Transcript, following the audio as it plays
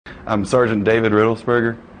I'm Sergeant David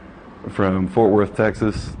Riddlesberger from Fort Worth,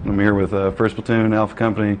 Texas. I'm here with 1st Platoon, Alpha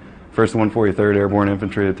Company, 1st and 143rd Airborne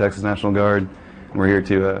Infantry of Texas National Guard. And we're here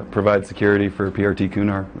to provide security for PRT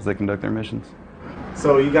Kunar as they conduct their missions.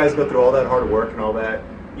 So you guys go through all that hard work and all that,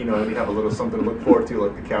 you know, and you have a little something to look forward to,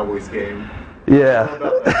 like the Cowboys game. Yeah.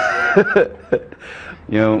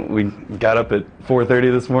 You know, we got up at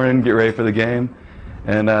 4:30 this morning, get ready for the game,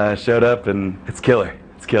 and showed up, and it's killer.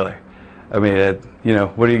 It's killer. I mean, you know,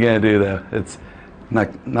 what are you going to do, though? It's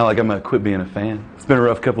not like I'm going to quit being a fan. It's been a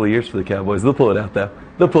rough couple of years for the Cowboys. They'll pull it out, though.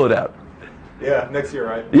 They'll pull it out. Yeah, next year,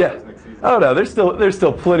 right? Yeah. Next season. Oh, no, there's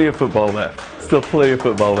still plenty of football left. Still plenty of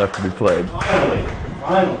football left to be played.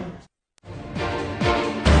 Finally.